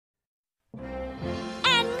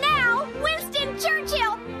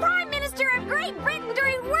Churchill, Prime Minister of Great Britain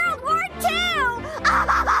during World War II!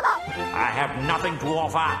 I have nothing to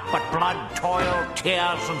offer but blood, toil,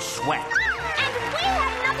 tears, and sweat. And we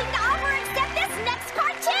have nothing to offer except this next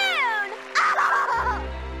cartoon!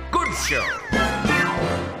 Good show.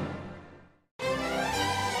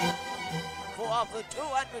 For over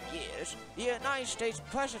 200 years, the United States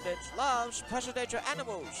President loves presidential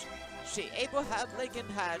animals. See, Abraham Lincoln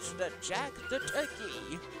has the Jack the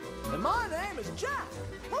Turkey. And my name is Jack.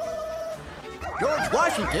 George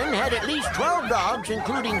Washington had at least 12 dogs,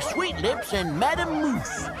 including Sweet Lips and Madame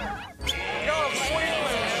Moose.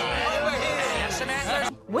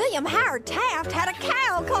 William Howard Taft had a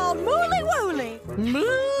cow called Mooly Wooly.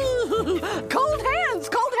 Moo! Cold hands,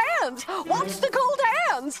 cold hands! Watch the cold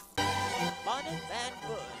hands! Bonnet Van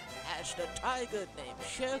Buren has the tiger named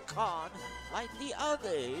Shere Khan, like the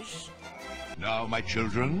others. Now, my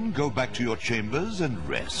children, go back to your chambers and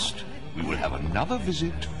rest. We will have another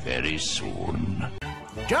visit very soon.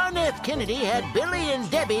 John F. Kennedy had Billy and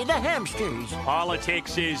Debbie the hamsters.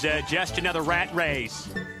 Politics is just another rat race.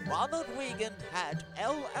 Ronald Reagan had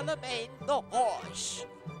El Alamein the horse.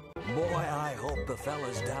 Boy, I hope the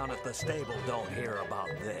fellas down at the stable don't hear about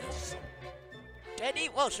this. Teddy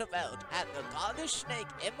Roosevelt had the goddess snake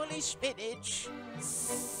Emily Spinach.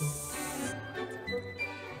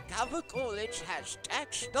 Calvin Coolidge has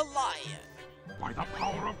Tax the lion. By the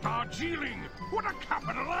power of Darjeeling! What a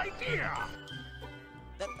capital idea!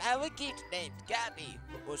 The parakeet named Gabby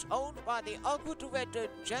was owned by the Aqua Director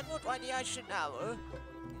General Dwight Eisenhower.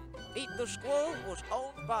 Pete the Squirrel was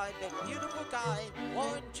owned by the beautiful guy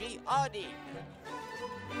Warren G. Harding.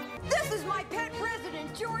 This is my pet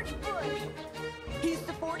president, George Bush. He's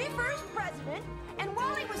the 41st president, and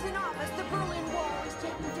while he was in office, the Berlin Wall was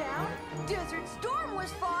taken down, Desert Storm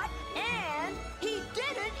was fought, and he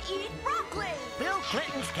didn't eat broccoli. Bill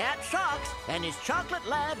Clinton's cat Socks and his chocolate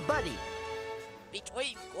lab Buddy.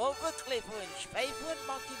 Between Grover Cleveland's favorite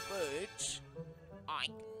mockingbirds,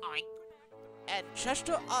 oink, oink, and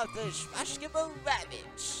Chester Arthur's basketball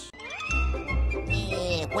rabbits.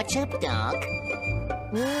 What's up, dog?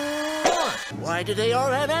 Why do they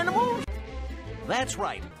all have animals? That's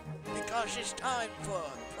right. Because it's time for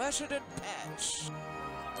President Pets.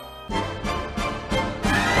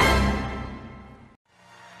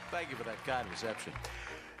 Thank you for that kind reception.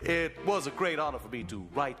 It was a great honor for me to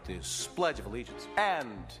write this Pledge of Allegiance,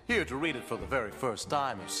 and here to read it for the very first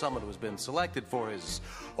time is someone who has been selected for his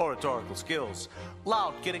oratorical skills,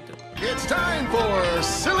 Loud Kiddington. It's time for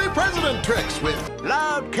Silly President Tricks with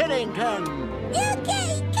Loud Kiddington.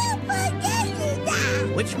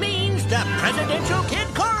 Which means the Presidential Kid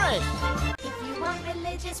Chorus. If you want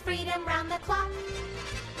religious freedom round the clock,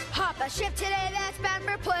 Hop a ship today that's bound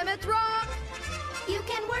for Plymouth Rock. you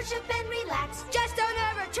can worship and relax. Just don't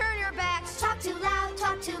ever turn your backs. Talk too loud,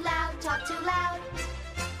 talk too loud, talk too loud.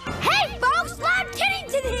 Hey folks, Loud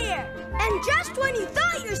Kiddington here! And just when you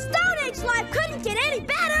thought your Stone Age life couldn't get any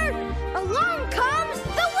better, along comes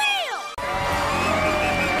the wheel!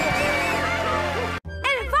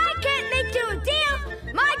 And if I can't make you a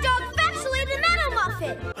deal, my dog's actually the Metal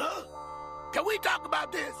Muffin! Can we talk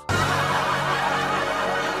about this?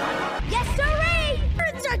 Yes, sirree!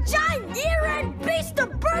 It's a giant year-end beast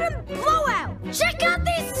of burden blowout! Check out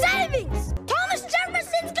these savings! Thomas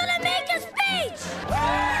Jefferson's gonna make a speech!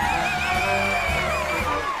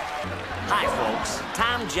 Hi, folks.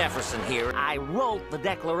 Tom Jefferson here. I wrote the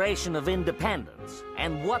Declaration of Independence.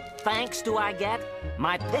 And what thanks do I get?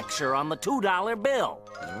 My picture on the $2 bill.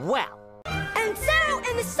 Well. And so,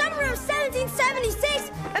 in the summer of 1776,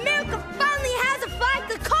 America finally has a flag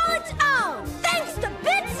to call its own, thanks to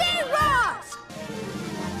Betsy Ross!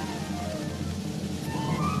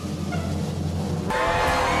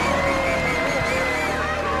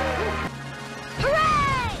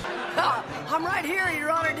 Hooray! I'm right here, Your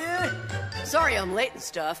Honor, dude. Sorry I'm late and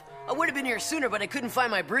stuff. I would have been here sooner, but I couldn't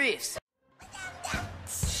find my briefs.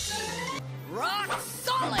 Rock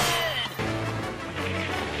solid!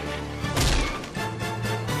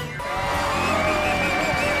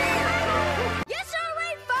 Yes, all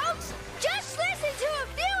right, folks. Just listen to a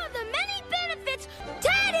few of the many benefits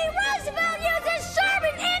Teddy Roosevelt uses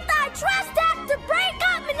serving antitrust act to break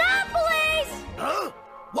up monopolies. Huh?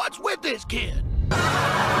 What's with this kid?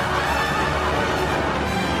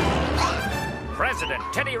 President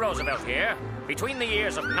Teddy Roosevelt here. Between the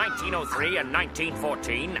years of 1903 and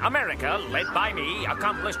 1914, America, led by me,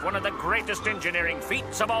 accomplished one of the greatest engineering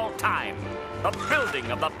feats of all time. The building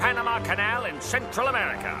of the Panama Canal in Central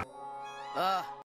America.